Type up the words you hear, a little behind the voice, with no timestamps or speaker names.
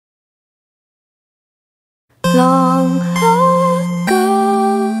Long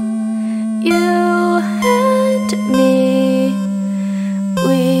ago, you and me,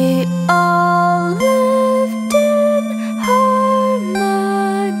 we all lived in harmony.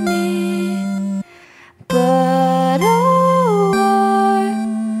 But a war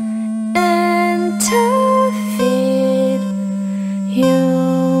interfered.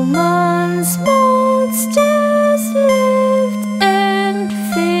 Humans, monsters lived in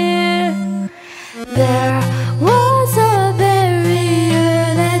fear. There was a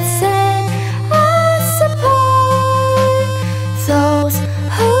barrier that set us apart. Those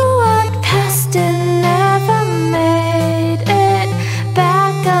who walked past it never made it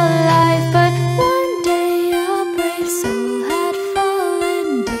back alive. But one day a brave soul had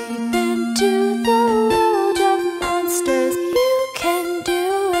fallen deep into the world of monsters. You can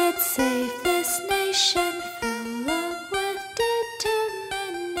do it, save this nation, fill up with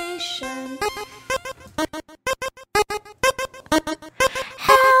determination.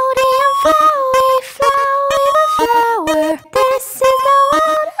 Howdy and flowery, flowery the flower. This is the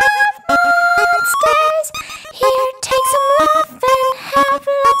world of monsters. Here, take some love and have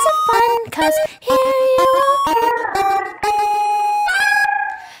lots of fun, 'cause here you are.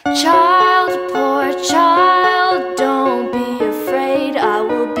 Child, poor child, don't be afraid. I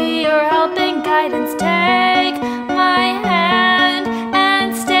will be your helping guidance. Take my hand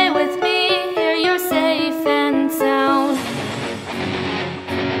and stay with me. Here you're safe and sound.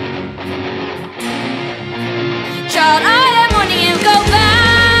 Child, I am warning you, go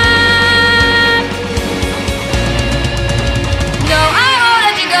back. No, I won't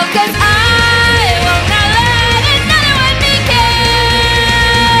let you go, 'cause I will not let another one be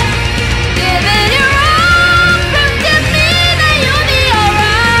killed. Give it your all, prove to me that you'll be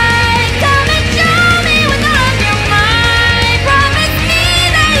alright. Come and show me what's on your mind. Promise me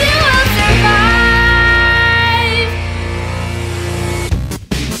that you will survive.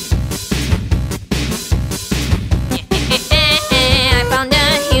 I found a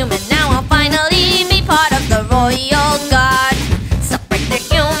human, now I'll finally be part of the royal guard. Separate the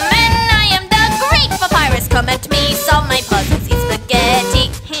human, I am the great papyrus. Come at me, solve my puzzles, eat spaghetti.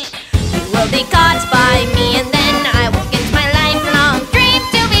 You will be caught by me, and then I will get my lifelong dream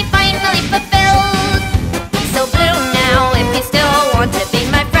to be finally fulfilled. So blue now, if you still want to be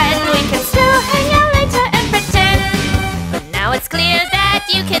my friend, we can still hang out later and pretend. But now it's clear that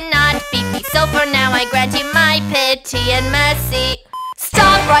you cannot beat me, so for now I grant you my pity and mercy.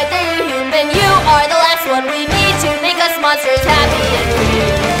 Stop right there, human, you are the last one we need to make us monsters happy and free.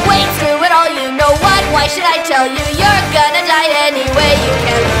 Wait, screw it all, you know what? Why should I tell you? You're gonna die anyway. You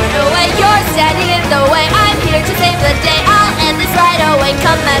can't run away, you're standing in the way. I'm here to save the day, I'll end this right away.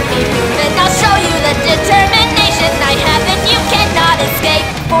 Come at me, human, I'll show you the determination I have, and you cannot escape.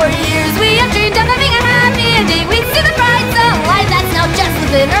 For years we have dreamed of having a happy ending. We see the bright sunlight that's now just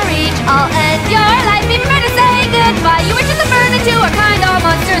within our reach. I'll end your life, be prepared to say goodbye. You were just a burden to our kind, all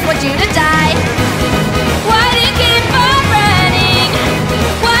monsters want you to die. Why do you keep on running?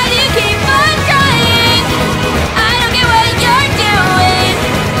 Why do you keep on trying? I don't get what you're doing.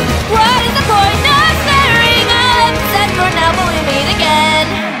 What is the point of staring? I'm upset for now, but we'll meet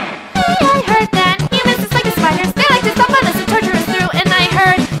again. I heard that humans just like the spiders. They like to stomp on us and torture us through. And I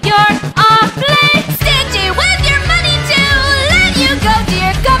heard you're awfully stingy with your money too. Let you go,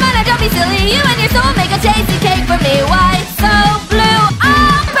 dear. Come on, now don't be silly. You and your soul make a tasty cake for me. Why so blue?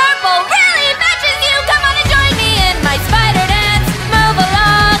 All purple really matches you. Come on and join me in my spider dance. Move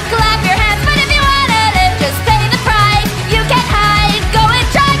along, clap your hands. But if you wanna live, just pay the price. You can't hide, go and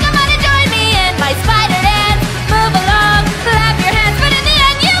try. Come on and join me in my spider dance. Move along, clap your hands. But in the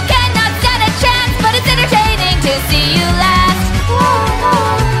end, you cannot stand a chance. But it's entertaining to see you last.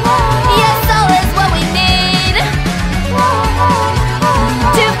 Yes, soul is what we need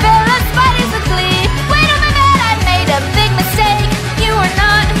to fill the spiders with glee. Wait a minute, I made a big mistake. You are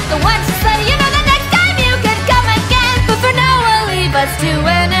not the one to slay. You know the next time you could come again. But for now, we'll leave us to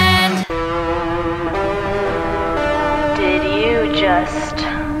an end. Did you just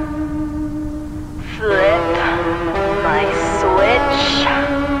flip my switch?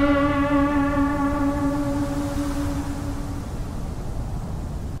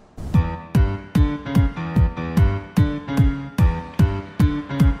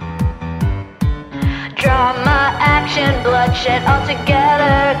 Drama, action, bloodshed all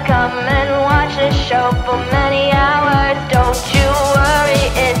together. Come and watch this show for many hours. Don't you worry,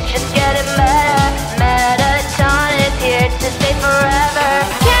 it's just getting better. Metaton is here to stay forever.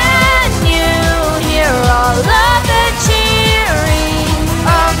 Can you hear all of the cheering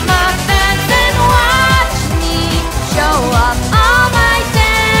of my fans? And watch me show off all my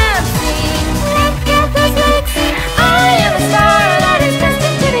dancing. Let's get this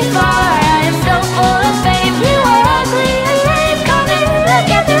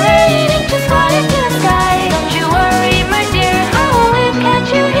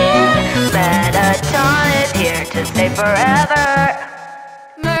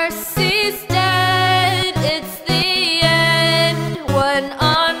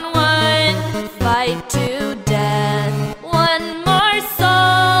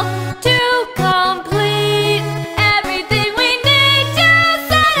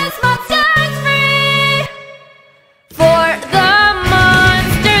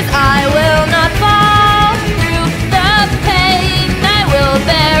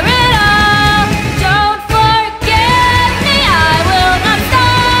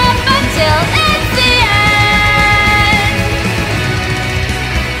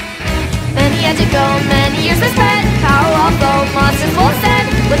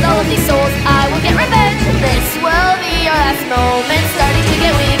of these souls, I will get revenge. This will be your last moment. Starting to get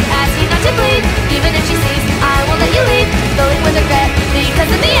weak, asking not to bleed. Even if she sees, I won't let you leave. Going with regret, because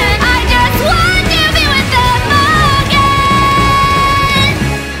in the end, I just want to be with them again.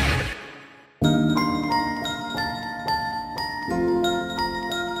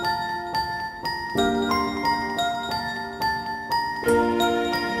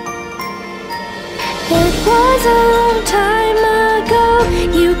 It was a long time ago.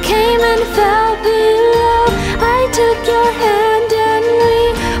 You came and fell below. I took your hand and we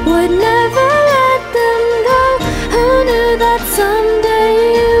would never let them go. Who knew that someday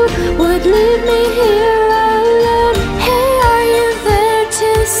you would leave me here alone? Hey, are you there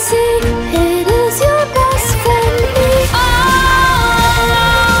to see? It is your best friend, me. All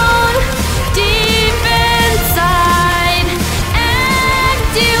alone, deep inside,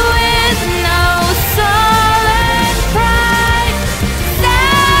 empty with no soul and pride.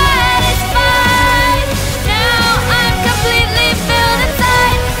 Satisfied, now I'm completely filled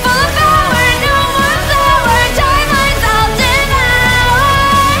inside. Full of power, no more flower. Timelines I'll devour.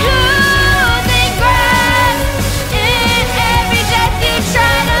 Losing grasp in every death you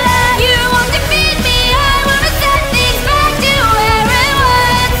try to laugh. You won't defeat me, I will reset things back to where it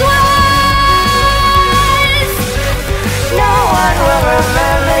once was. No one will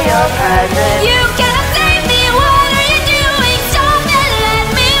remember your presence. You cannot save me, what are you doing? Stop and let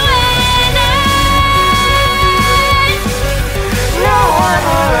me win it. No one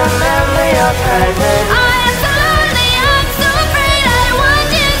will remember your presence. I am so lonely, I'm so afraid. I want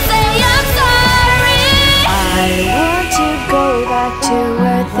to say I'm sorry. I want to go back to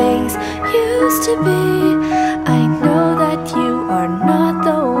where things used to be. I know that you are not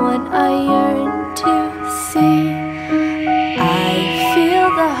the one I yearn to see. I feel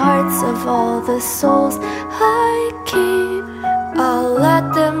the hearts of all the souls I keep. I'll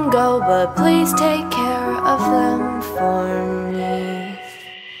let them go, but please take care of them for me.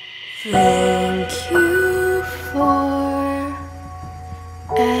 Thank you.